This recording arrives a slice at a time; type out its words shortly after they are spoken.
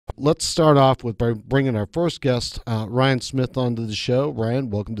let's start off with by bringing our first guest, Ryan Smith, onto the show. Ryan,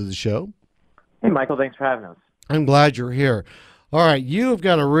 welcome to the show. Hey, Michael, thanks for having us. I'm glad you're here. All right, you've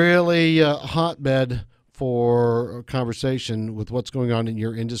got a really hotbed for a conversation with what's going on in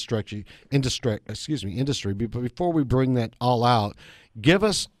your industry. But before we bring that all out, give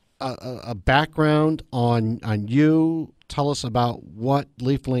us a background on you. Tell us about what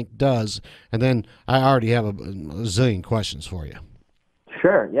LeafLink does, and then I already have a zillion questions for you.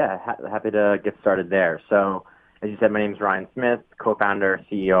 Sure, yeah, happy to get started there. So, as you said, my name is Ryan Smith, co-founder,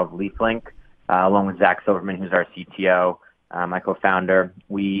 CEO of LeafLink, along with Zach Silverman, who's our CTO, my co-founder.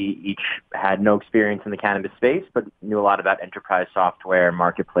 We each had no experience in the cannabis space, but knew a lot about enterprise software,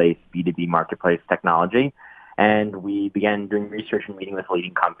 marketplace, B2B marketplace technology. And we began doing research and meeting with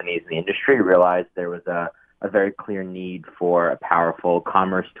leading companies in the industry, realized there was a very clear need for a powerful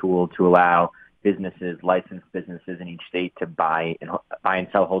commerce tool to allow businesses, licensed businesses in each state to buy and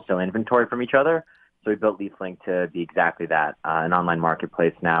sell wholesale inventory from each other. So we built LeafLink to be exactly that, an online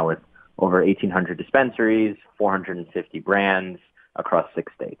marketplace now with over 1,800 dispensaries, 450 brands across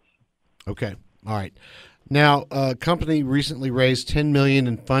 6 states. Okay, all right. Now, company recently raised $10 million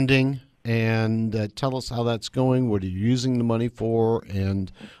in funding, and tell us how that's going. What are you using the money for,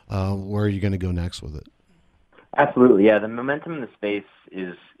 and where are you going to go next with it? Absolutely, yeah. The momentum in the space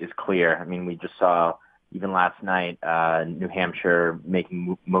is clear. I mean, we just saw even last night New Hampshire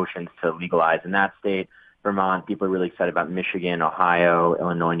making motions to legalize in that state. Vermont, people are really excited about Michigan, Ohio,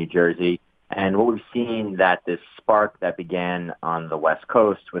 Illinois, New Jersey. And what we've seen that this spark that began on the West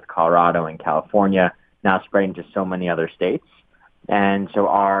Coast with Colorado and California now spreading to so many other states. And so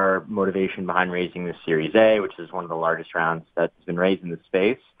our motivation behind raising this Series A, which is one of the largest rounds that's been raised in the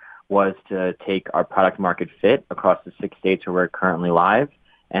space, was to take our product market fit across the 6 states where we're currently live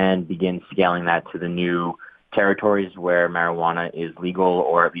and begin scaling that to the new territories where marijuana is legal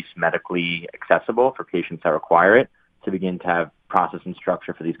or at least medically accessible for patients that require it, to begin to have process and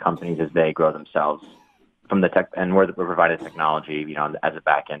structure for these companies as they grow themselves from the tech, and we're providing technology, as a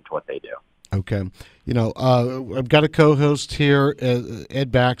back end to what they do. Okay. I've got a co-host here,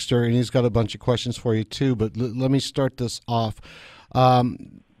 Ed Baxter, and he's got a bunch of questions for you too, but let me start this off.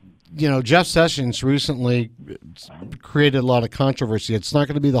 Jeff Sessions recently created a lot of controversy. It's not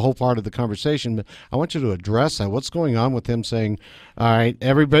going to be the whole part of the conversation, but I want you to address that. What's going on with him saying, all right,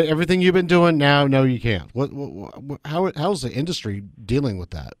 everything you've been doing now, no, you can't. How's the industry dealing with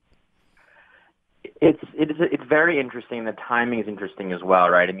that? It's very interesting. The timing is interesting as well,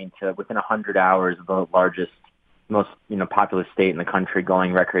 right? I mean, within 100 hours of the largest, most populous state in the country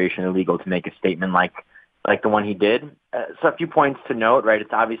going recreationally legal, to make a statement like the one he did. So a few points to note, right?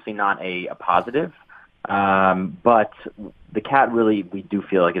 It's obviously not a positive, but the cat really, we do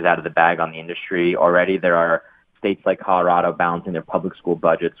feel like, is out of the bag on the industry already. There are states like Colorado balancing their public school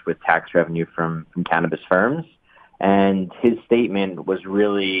budgets with tax revenue from cannabis firms. And his statement was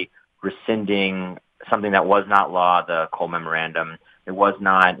really rescinding something that was not law, the Cole Memorandum. It was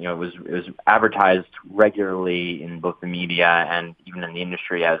not, it was advertised regularly in both the media and even in the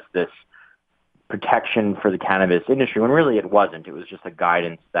industry as this protection for the cannabis industry, when really it wasn't. It was just a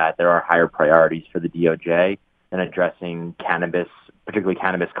guidance that there are higher priorities for the DOJ than addressing cannabis, particularly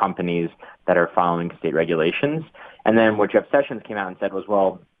cannabis companies that are following state regulations. And then what Jeff Sessions came out and said was,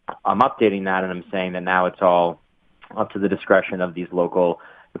 well, I'm updating that and I'm saying that now it's all up to the discretion of these local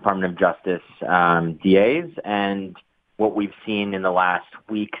Department of Justice DAs. And what we've seen in the last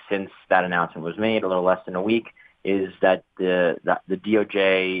week since that announcement was made, a little less than a week, is that the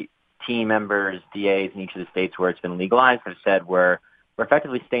DOJ team members, DAs in each of the states where it's been legalized have said we're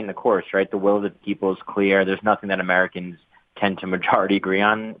effectively staying the course, right? The will of the people is clear. There's nothing that Americans tend to majority agree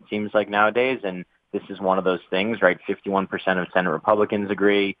on, it seems like nowadays, and this is one of those things, right? 51% of Senate Republicans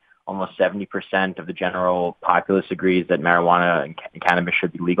agree. Almost 70% of the general populace agrees that marijuana and cannabis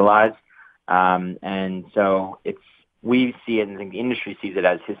should be legalized. And so we see it, and I think the industry sees it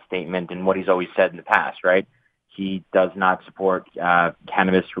as his statement and what he's always said in the past, right? He does not support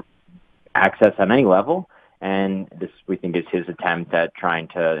cannabis access on any level, and this, we think, is his attempt at trying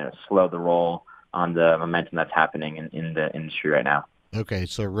to slow the roll on the momentum that's happening in the industry right now. Okay,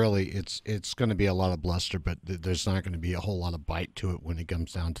 so really it's going to be a lot of bluster, but there's not going to be a whole lot of bite to it when it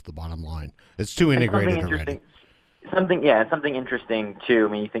comes down to the bottom line. It's too integrated already. Something interesting too.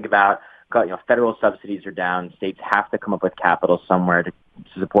 I mean, you think about, federal subsidies are down. States have to come up with capital somewhere to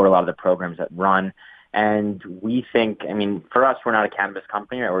support a lot of the programs that run. And we think, I mean, for us, we're not a cannabis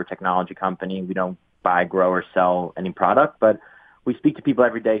company or a technology company. We don't buy, grow, or sell any product, but we speak to people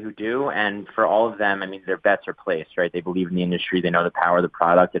every day who do, and for all of them, I mean, their bets are placed, right? They believe in the industry. They know the power of the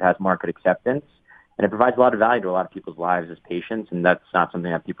product. It has market acceptance. And it provides a lot of value to a lot of people's lives as patients, and that's not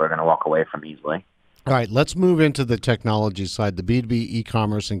something that people are going to walk away from easily. All right, let's move into the technology side, the B2B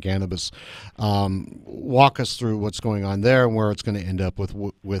e-commerce and cannabis. Walk us through what's going on there and where it's going to end up with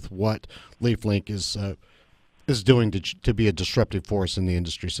what LeafLink is doing to be a disruptive force in the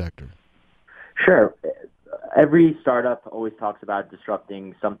industry sector. Sure. Every startup always talks about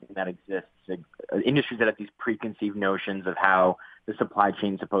disrupting something that exists. Industries that have these preconceived notions of how the supply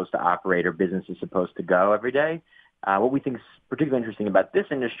chain is supposed to operate or business is supposed to go every day. What we think is particularly interesting about this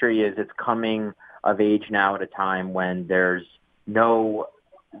industry is it's coming of age now at a time when there's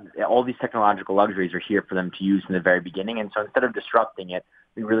all these technological luxuries are here for them to use in the very beginning. And so instead of disrupting it,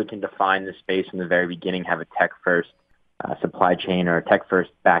 we really can define the space from the very beginning, have a tech-first supply chain or a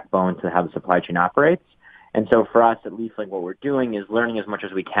tech-first backbone to how the supply chain operates. And so for us at LeafLink, what we're doing is learning as much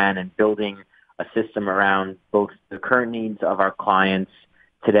as we can and building a system around both the current needs of our clients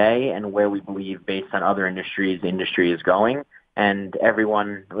today and where we believe, based on other industries, the industry is going. And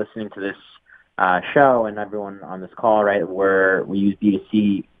everyone listening to this show and everyone on this call, right, we use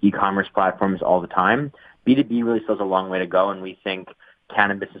B2C e-commerce platforms all the time. B2B really still has a long way to go, and we think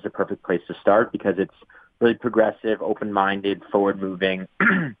cannabis is a perfect place to start because it's really progressive, open-minded, forward-moving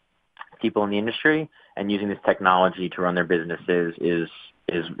people in the industry, and using this technology to run their businesses is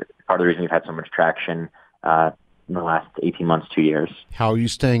part of the reason we've had so much traction in the last 18 months, 2 years. How are you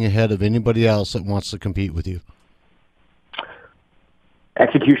staying ahead of anybody else that wants to compete with you?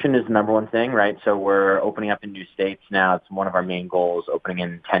 Execution is the number one thing, right? So we're opening up in new states now. It's one of our main goals, opening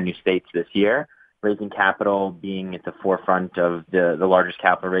in 10 new states this year. Raising capital, being at the forefront of the largest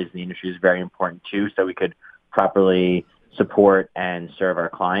capital raise in the industry is very important too, so we could properly support and serve our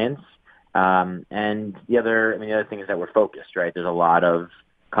clients. And the other thing is that we're focused, right? There's a lot of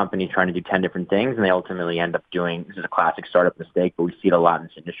companies trying to do 10 different things, and they ultimately end up doing, this is a classic startup mistake, but we see it a lot in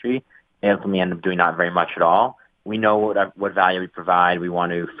this industry. They ultimately end up doing not very much at all. We know what value we provide. We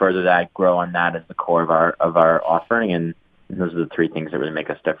want to further that, grow on that as the core of our offering, and those are the three things that really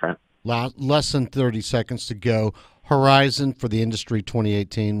make us different. Less than 30 seconds to go. Horizon for the industry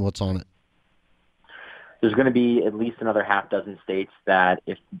 2018, what's on it? There's going to be at least another half dozen states that,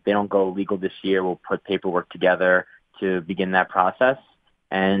 if they don't go legal this year, we'll put paperwork together to begin that process.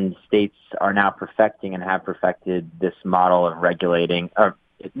 And states are now perfecting and have perfected this model of regulating.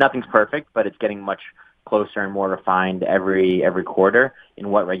 Nothing's perfect, but it's getting much closer and more refined every quarter in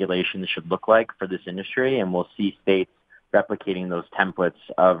what regulations should look like for this industry. And we'll see states replicating those templates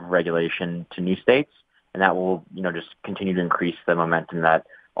of regulation to new states. And that will, just continue to increase the momentum that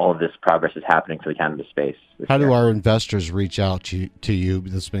all of this progress is happening for the cannabis space. How do our investors reach out to you?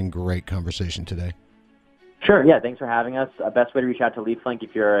 This has been a great conversation today. Sure. Yeah. Thanks for having us. Best way to reach out to LeafLink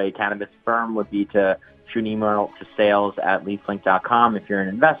if you're a cannabis firm would be to shoot an email to sales@leaflink.com. If you're an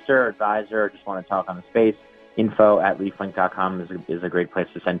investor or advisor or just want to talk on the space, info@leaflink.com is a great place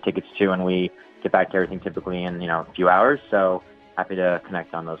to send tickets to, and we get back to everything typically in a few hours. So happy to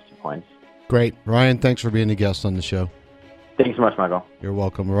connect on those 2 points. Great. Ryan, thanks for being a guest on the show. Thanks so much, Michael. You're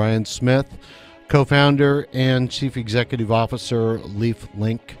welcome. Ryan Smith, co-founder and chief executive officer,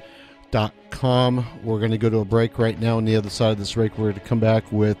 LeafLink.com. We're going to go to a break right now. On the other side of this break, we're going to come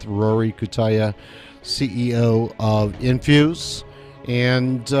back with Rory Kutaya, CEO of Infuse,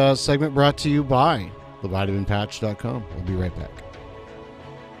 and segment brought to you by thevitaminpatch.com. We'll be right back.